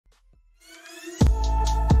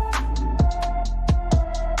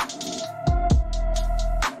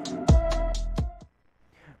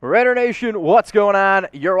Raider Nation, what's going on?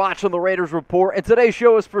 You're watching the Raiders Report, and today's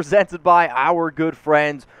show is presented by our good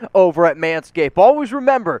friends over at Manscaped. Always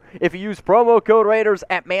remember, if you use promo code Raiders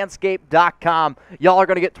at manscaped.com, y'all are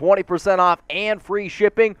going to get 20% off and free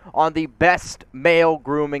shipping on the best male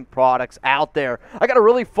grooming products out there. I got a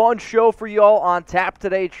really fun show for y'all on tap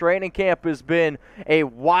today. Training camp has been a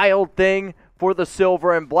wild thing for the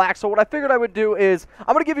Silver and Black, so what I figured I would do is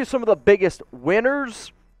I'm going to give you some of the biggest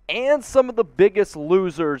winners and some of the biggest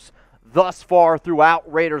losers thus far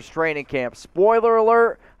throughout Raiders training camp. Spoiler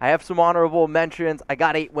alert, I have some honorable mentions. I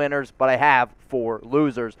got 8 winners, but I have 4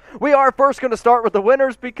 losers. We are first going to start with the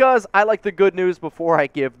winners because I like the good news before I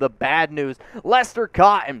give the bad news. Lester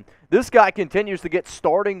Cotton. This guy continues to get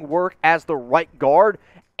starting work as the right guard,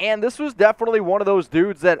 and this was definitely one of those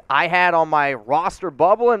dudes that I had on my roster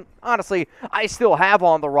bubble, and honestly, I still have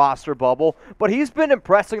on the roster bubble, but he's been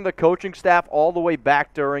impressing the coaching staff all the way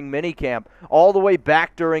back during minicamp, all the way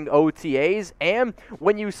back during OTAs, and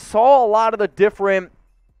when you saw a lot of the different,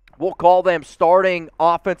 we'll call them starting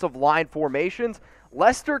offensive line formations,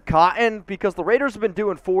 Lester Cotton, because the Raiders have been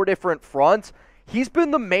doing 4 different fronts, he's been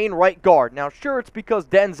the main right guard. Now, sure, it's because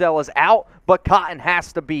Denzelle is out, but Cotton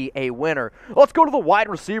has to be a winner. Let's go to the wide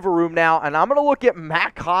receiver room now, and I'm going to look at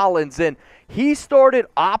Mack Hollins, and he started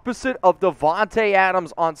opposite of Davante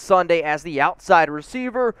Adams on Sunday as the outside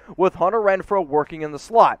receiver with Hunter Renfrow working in the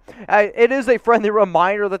slot. It is a friendly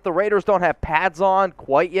reminder that the Raiders don't have pads on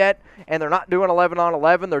quite yet, and they're not doing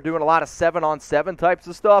 11-on-11. They're doing a lot of 7-on-7 types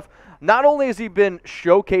of stuff. Not only has he been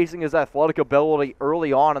showcasing his athletic ability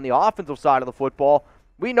early on the offensive side of the football,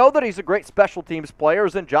 we know that he's a great special teams player,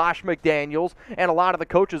 and Josh McDaniels, and a lot of the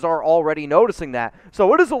coaches are already noticing that.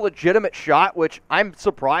 So it is a legitimate shot, which I'm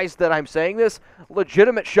surprised that I'm saying this,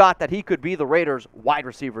 legitimate shot that he could be the Raiders wide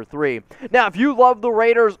receiver 3. Now, if you love the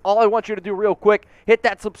Raiders, all I want you to do real quick, hit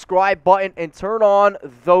that subscribe button and turn on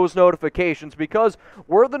those notifications because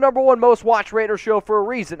we're the #1 most watched Raiders show for a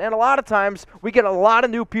reason. And a lot of times, we get a lot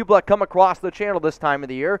of new people that come across the channel this time of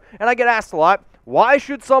the year, and I get asked a lot, why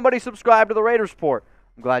should somebody subscribe to the Raiders Report?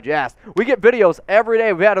 I'm glad you asked. We get videos every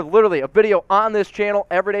day. We had literally a video on this channel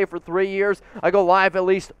every day for 3 years. I go live at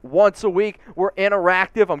least once a week. We're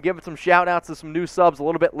interactive. I'm giving some shout-outs to some new subs a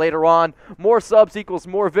little bit later on. More subs equals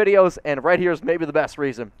more videos, and right here is maybe the best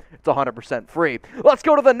reason. It's 100% free. Let's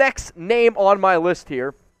go to the next name on my list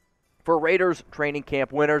here for Raiders training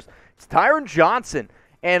camp winners. It's Tyron Johnson,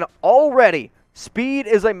 and already speed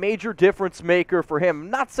is a major difference maker for him.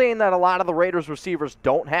 I'm not saying that a lot of the Raiders receivers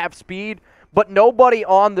don't have speed, but nobody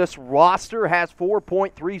on this roster has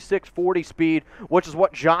 4.3640 speed, which is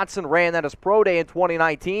what Johnson ran at his pro day in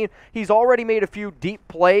 2019. He's already made a few deep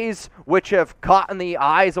plays, which have caught in the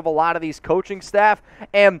eyes of a lot of these coaching staff.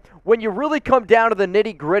 And when you really come down to the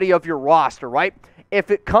nitty-gritty of your roster, right,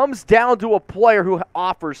 if it comes down to a player who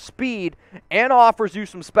offers speed and offers you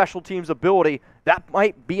some special teams ability, that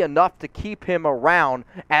might be enough to keep him around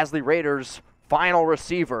as the Raiders' final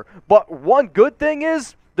receiver. But one good thing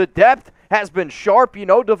is the depth has been sharp. You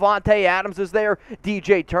know, Davante Adams is there.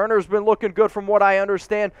 DJ Turner's been looking good from what I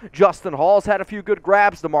understand. Justin Hall's had a few good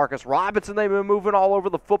grabs. Demarcus Robinson, they've been moving all over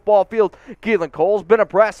the football field. Keelan Cole's been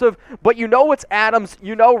impressive. But you know it's Adams.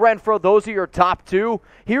 You know Renfrow. Those are your top 2.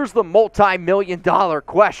 Here's the multi-million-dollar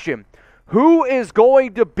question. Who is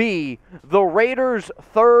going to be the Raiders'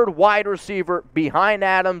 3rd wide receiver behind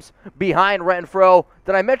Adams, behind Renfrow?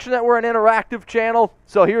 Did I mention that we're an interactive channel?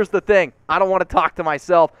 So here's the thing. I don't want to talk to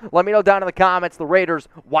myself. Let me know down in the comments the Raiders'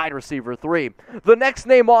 wide receiver 3. The next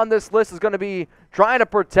name on this list is going to be trying to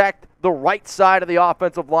protect the right side of the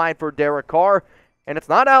offensive line for Derek Carr. And it's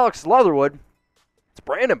not Alex Leatherwood. It's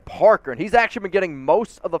Brandon Parker, and he's actually been getting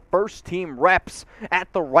most of the first-team reps at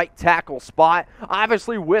the right tackle spot.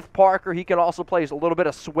 Obviously, with Parker, he can also play a little bit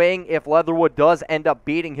of swing if Leatherwood does end up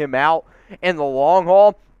beating him out in the long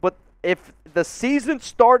haul. But if the season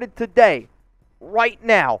started today, right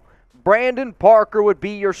now, Brandon Parker would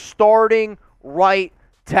be your starting right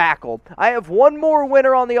tackle. I have one more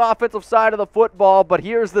winner on the offensive side of the football, but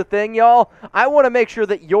here's the thing, y'all. I want to make sure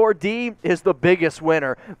that your D is the biggest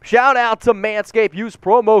winner. Shout out to Manscaped. Use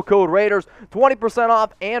promo code Raiders, 20%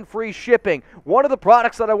 off and free shipping. One of the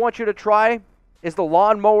products that I want you to try is the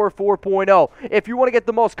Lawnmower 4.0. If you want to get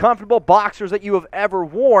the most comfortable boxers that you have ever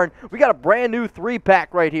worn, we got a brand new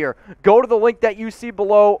 3-pack right here. Go to the link that you see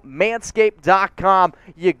below, manscaped.com.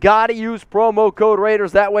 You got to use promo code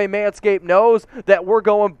Raiders. That way Manscaped knows that we're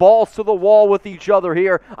going balls to the wall with each other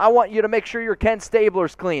here. I want you to make sure your Ken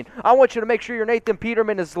Stabler's clean. I want you to make sure your Nathan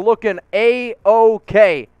Peterman is looking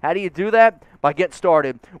A-OK. How do you do that? By getting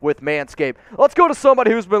started with Manscaped. Let's go to somebody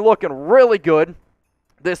who's been looking really good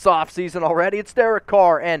this offseason already. It's Derek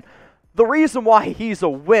Carr, and The reason why he's a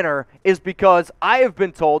winner is because I have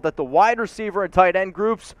been told that the wide receiver and tight end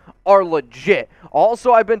groups are legit.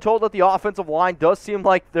 Also, I've been told that the offensive line does seem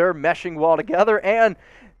like they're meshing well together, and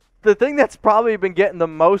the thing that's probably been getting the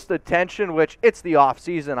most attention, which it's the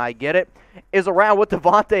offseason, I get it, is around what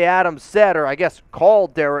Davante Adams said, or I guess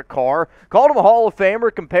called Derek Carr. Called him a Hall of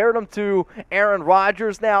Famer, compared him to Aaron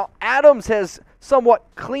Rodgers. Now, Adams has somewhat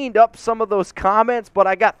cleaned up some of those comments, but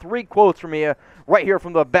I got 3 quotes from you right here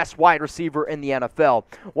from the best wide receiver in the NFL.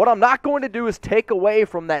 What I'm not going to do is take away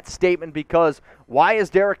from that statement, because why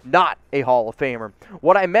is Derek not a Hall of Famer?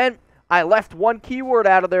 What I meant, I left one keyword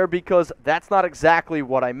out of there because that's not exactly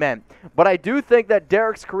what I meant. But I do think that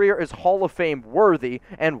Derek's career is Hall of Fame worthy,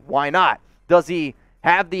 and why not? Does he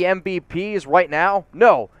have the MVPs right now?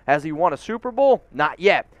 No. Has he won a Super Bowl? Not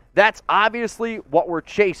yet. That's obviously what we're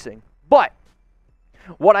chasing. But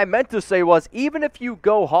what I meant to say was, even if you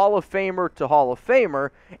go Hall of Famer to Hall of Famer,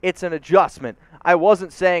 it's an adjustment. I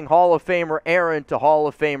wasn't saying Hall of Famer Aaron to Hall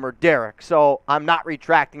of Famer Derek, so I'm not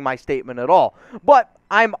retracting my statement at all. But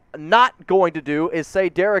I'm not going to do is say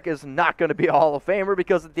Derek is not going to be a Hall of Famer,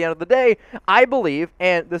 because at the end of the day, I believe,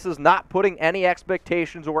 and this is not putting any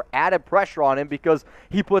expectations or added pressure on him, because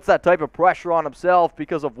he puts that type of pressure on himself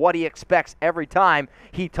because of what he expects every time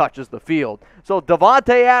he touches the field. So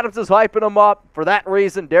Davante Adams is hyping him up. For that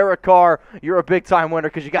reason, Derek Carr, you're a big-time winner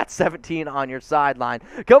because you got 17 on your sideline.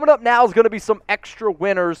 Coming up now is going to be some extra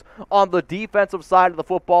winners on the defensive side of the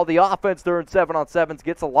football. The offense during 7-on-7s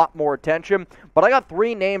gets a lot more attention, but I got 3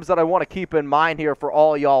 names that I want to keep in mind here for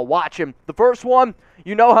all y'all watching. The first one,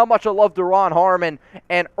 you know how much I love Duron Harmon,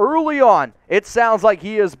 and early on, it sounds like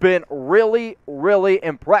he has been really, really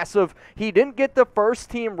impressive. He didn't get the first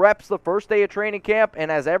team reps the first day of training camp,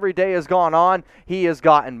 and as every day has gone on, he has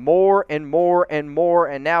gotten more and more and more,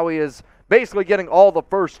 and now he is basically getting all the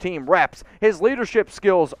first team reps. His leadership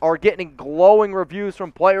skills are getting glowing reviews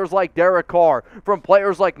from players like Derek Carr, from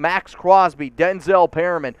players like Max Crosby, Denzelle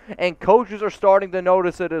Perriman, and coaches are starting to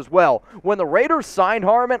notice it as well. When the Raiders signed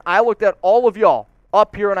Harmon, I looked at all of y'all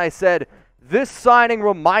up here and I said, this signing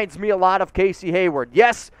reminds me a lot of Casey Hayward.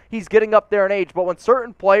 Yes, he's getting up there in age, but when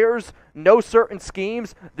certain players know certain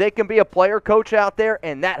schemes, they can be a player coach out there,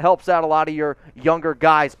 and that helps out a lot of your younger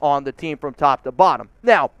guys on the team from top to bottom.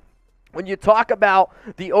 Now, when you talk about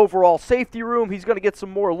the overall safety room, he's going to get some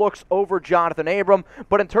more looks over Johnathan Abram.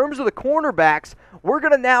 But in terms of the cornerbacks, we're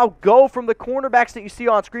going to now go from the cornerbacks that you see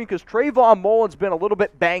on screen, because Trayvon Mullen's been a little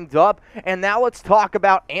bit banged up. And now let's talk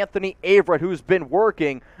about Anthony Averett, who's been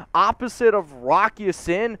working opposite of Rock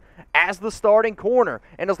Ya-Sin as the starting corner.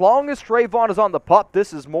 And as long as Trayvon is on the pup,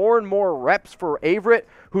 this is more and more reps for Averett,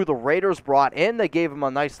 who the Raiders brought in. They gave him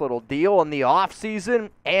a nice little deal in the offseason,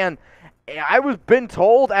 and I've been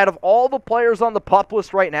told, out of all the players on the PUP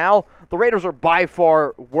list right now, the Raiders are by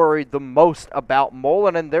far worried the most about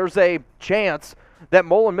Mullen, and there's a chance that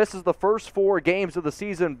Mullen misses the first 4 games of the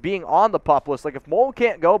season being on the PUP list. Like, if Mullen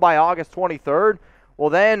can't go by August 23rd, well,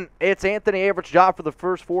 then it's Anthony Averett's job for the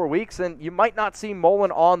first 4 weeks, and you might not see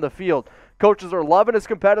Mullen on the field. Coaches are loving his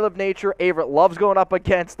competitive nature. Averett loves going up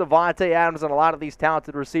against Davante Adams and a lot of these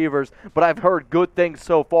talented receivers, but I've heard good things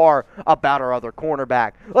so far about our other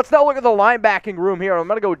cornerback. Let's now look at the linebacking room here. I'm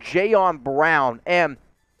going to go Jayon Brown. And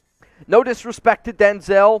no disrespect to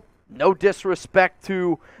Denzelle, no disrespect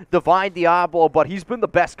to Divine Deablo, but he's been the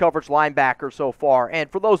best coverage linebacker so far. And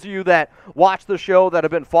for those of you that watch the show that have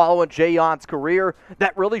been following Jayon's career,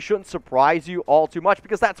 that really shouldn't surprise you all too much,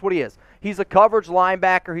 because that's what he is. He's a coverage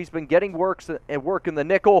linebacker. He's been getting work in the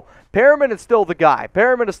nickel. Perriman is still the guy.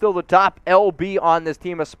 Perriman is still the top LB on this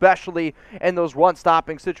team, especially in those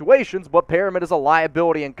run-stopping situations, but Perriman is a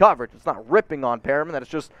liability in coverage. It's not ripping on Perriman. That's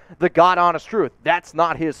just the God-honest truth. That's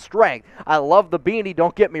not his strength. I love the beanie,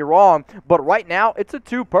 don't get me wrong, but right now it's a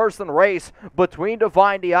 2-person race between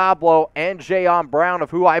Divine Deablo and Jayon Brown,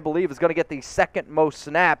 of who I believe is going to get the second most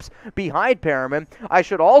snaps behind Perriman. I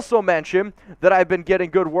should also mention that I've been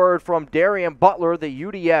getting good word from Darian Butler, the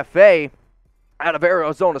UDFA out of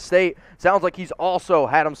Arizona State. Sounds like he's also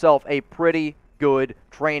had himself a pretty good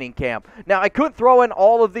training camp. Now, I could throw in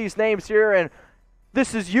all of these names here, and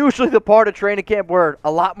this is usually the part of training camp where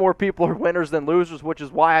a lot more people are winners than losers, which is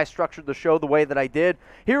why I structured the show the way that I did.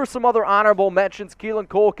 Here are some other honorable mentions. Keelan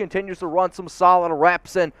Cole continues to run some solid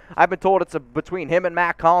reps, and I've been told it's between him and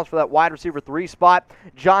Mack Hollins for that wide receiver 3 spot.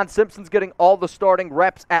 John Simpson's getting all the starting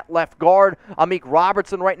reps at left guard. Amik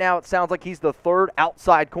Robertson right now, it sounds like he's the 3rd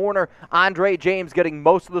outside corner. Andre James getting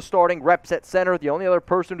most of the starting reps at center. The only other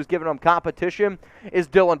person who's giving him competition is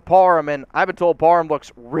Dylan Parham, and I've been told Parham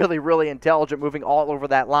looks really, really intelligent moving all over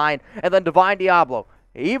that line. And then Divine Deablo.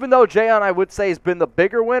 Even though Jayon, I would say, has been the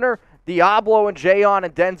bigger winner, Deablo and Jayon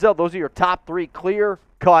and Denzelle, those are your top 3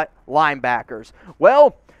 clear-cut linebackers.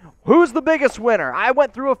 Well, who's the biggest winner? I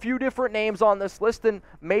went through a few different names on this list, and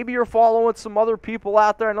maybe you're following some other people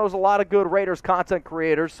out there, and there's a lot of good Raiders content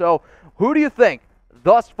creators. So who do you think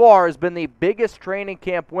thus far has been the biggest training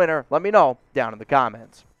camp winner? Let me know down in the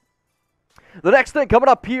comments. The next thing coming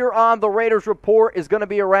up here on the Raiders Report is going to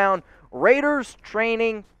be around Raiders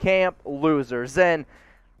training camp losers. And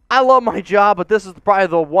I love my job, but this is probably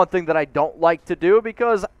the one thing that I don't like to do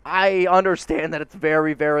because I understand that it's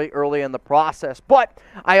very, very early in the process. But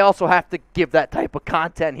I also have to give that type of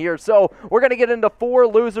content here. So we're going to get into 4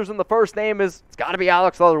 losers, and the first name is, it's got to be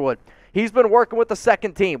Alex Leatherwood. He's been working with the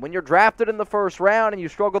second team. When you're drafted in the first round and you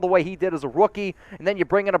struggle the way he did as a rookie, and then you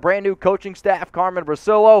bring in a brand new coaching staff, Carmen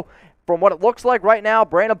Brasillo, from what it looks like right now,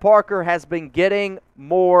 Brandon Parker has been getting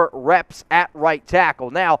more reps at right tackle.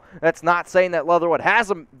 Now, that's not saying that Leatherwood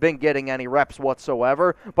hasn't been getting any reps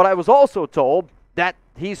whatsoever, but I was also told that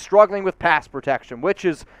he's struggling with pass protection, which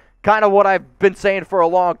is kind of what I've been saying for a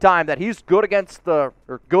long time, that he's good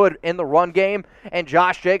good in the run game, and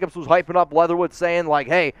Josh Jacobs was hyping up Leatherwood saying, like,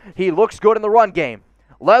 hey, he looks good in the run game.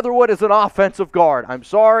 Leatherwood is an offensive guard. I'm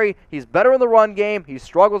sorry. He's better in the run game. He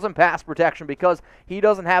struggles in pass protection because he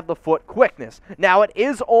doesn't have the foot quickness. Now, it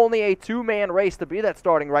is only a 2-man race to be that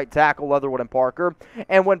starting right tackle, Leatherwood and Parker.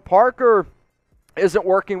 And when Parker isn't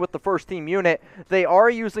working with the first team unit, they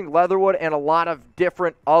are using Leatherwood in a lot of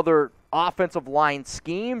different other offensive line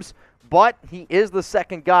schemes, but he is the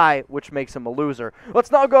second guy, which makes him a loser.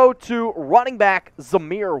 Let's now go to running back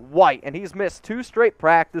Zamir White, and he's missed 2 straight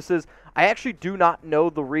practices. I actually do not know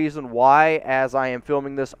the reason why, as I am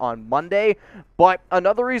filming this on Monday, but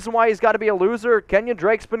another reason why he's got to be a loser, Kenyon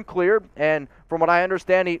Drake's been cleared, and from what I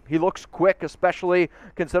understand, he looks quick, especially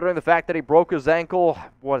considering the fact that he broke his ankle,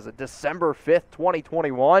 December 5th,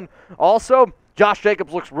 2021. Also, Josh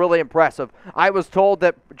Jacobs looks really impressive. I was told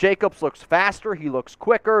that Jacobs looks faster, he looks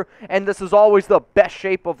quicker, and this is always the best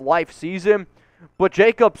shape of life season. But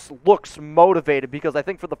Jacobs looks motivated because I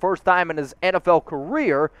think for the first time in his NFL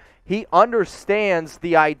career, he understands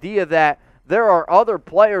the idea that there are other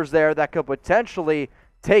players there that could potentially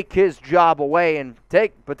take his job away and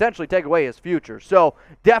potentially take away his future. So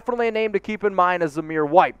definitely a name to keep in mind is Zamir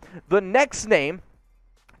White. The next name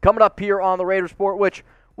coming up here on the Raiders Report, which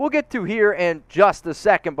we'll get to here in just a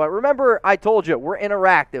second, but remember I told you we're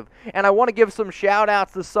interactive, and I want to give some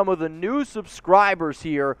shout-outs to some of the new subscribers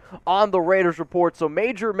here on the Raiders Report, so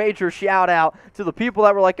major shout-out to the people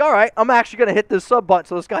that were like, all right, I'm actually going to hit this sub button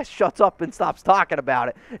so this guy shuts up and stops talking about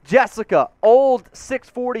it. Jessica, Old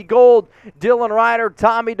 640 Gold, Dylan Ryder,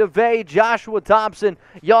 Tommy DeVay, Joshua Thompson,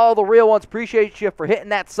 y'all the real ones, appreciate you for hitting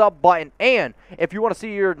that sub button, and if you want to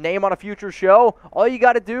see your name on a future show, all you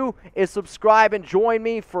got to do is subscribe and join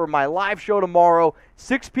me for my live show tomorrow,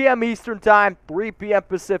 6 p.m. Eastern Time, 3 p.m.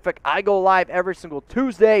 Pacific. I go live every single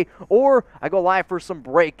Tuesday, or I go live for some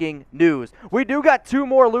breaking news. We do got 2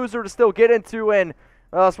 more losers to still get into, and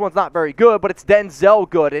this one's not very good, but it's Denzelle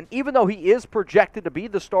Good. And even though he is projected to be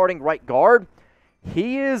the starting right guard,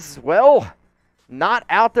 he is, well, not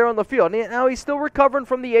out there on the field. Now, he's still recovering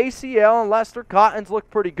from the ACL, and Lester Cotton's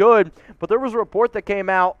looked pretty good, but there was a report that came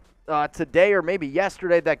out today or maybe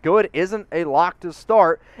yesterday that Good isn't a lock to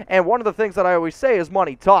start. And one of the things that I always say is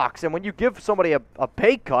money talks. And when you give somebody a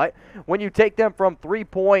pay cut, when you take them from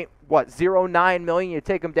 $3.09 million, you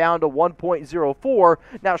take them down to $1.04.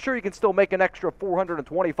 Now, sure, you can still make an extra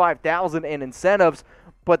 $425,000 in incentives,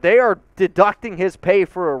 but they are deducting his pay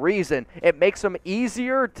for a reason. It makes him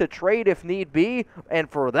easier to trade if need be, and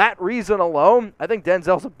for that reason alone, I think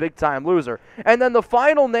Denzel's a big-time loser. And then the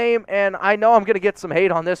final name, and I know I'm going to get some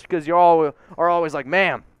hate on this because you all are always like,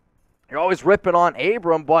 man, you're always ripping on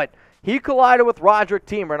Abram, but he collided with Roderick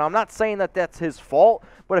Teamer, and I'm not saying that that's his fault,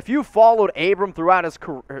 but if you followed Abram throughout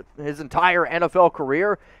his entire NFL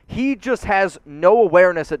career, he just has no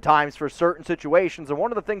awareness at times for certain situations. And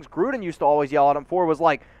one of the things Gruden used to always yell at him for was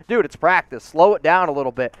like, dude, it's practice. Slow it down a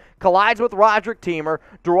little bit. Collides with Roderick Teamer.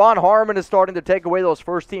 Duron Harmon is starting to take away those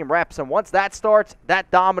first-team reps, and once that starts, that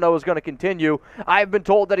domino is going to continue. I've been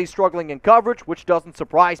told that he's struggling in coverage, which doesn't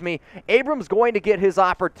surprise me. Abram's going to get his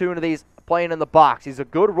opportunities playing in the box. He's a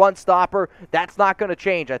good run stopper. That's not going to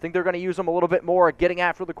change. I think they're going to use him a little bit more at getting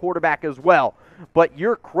after the quarterback as well. But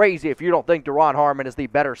you're crazy if you don't think Duron Harmon is the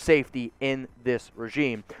better safety in this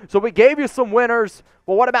regime. So we gave you some winners.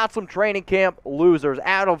 Well, what about some training camp losers?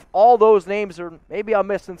 Out of all those names, or maybe I'm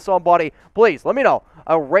missing somebody, please let me know.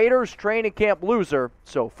 A Raiders training camp loser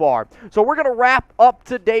so far. So we're going to wrap up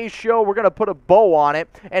today's show. We're going to put a bow on it.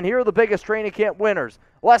 And here are the biggest training camp winners.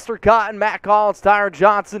 Lester Cotton, Mack Hollins, Tyron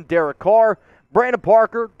Johnson, Derek Carr. Brandon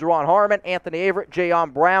Parker, Duron Harmon, Anthony Averett,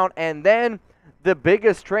 Jayon Brown, and then the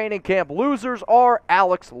biggest training camp losers are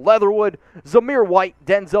Alex Leatherwood, Zamir White,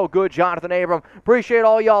 Denzelle Good, Johnathan Abram. Appreciate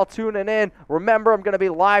all y'all tuning in. Remember, I'm going to be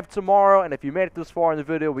live tomorrow, and if you made it this far in the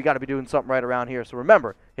video, we got to be doing something right around here. So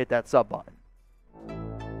remember, hit that sub button.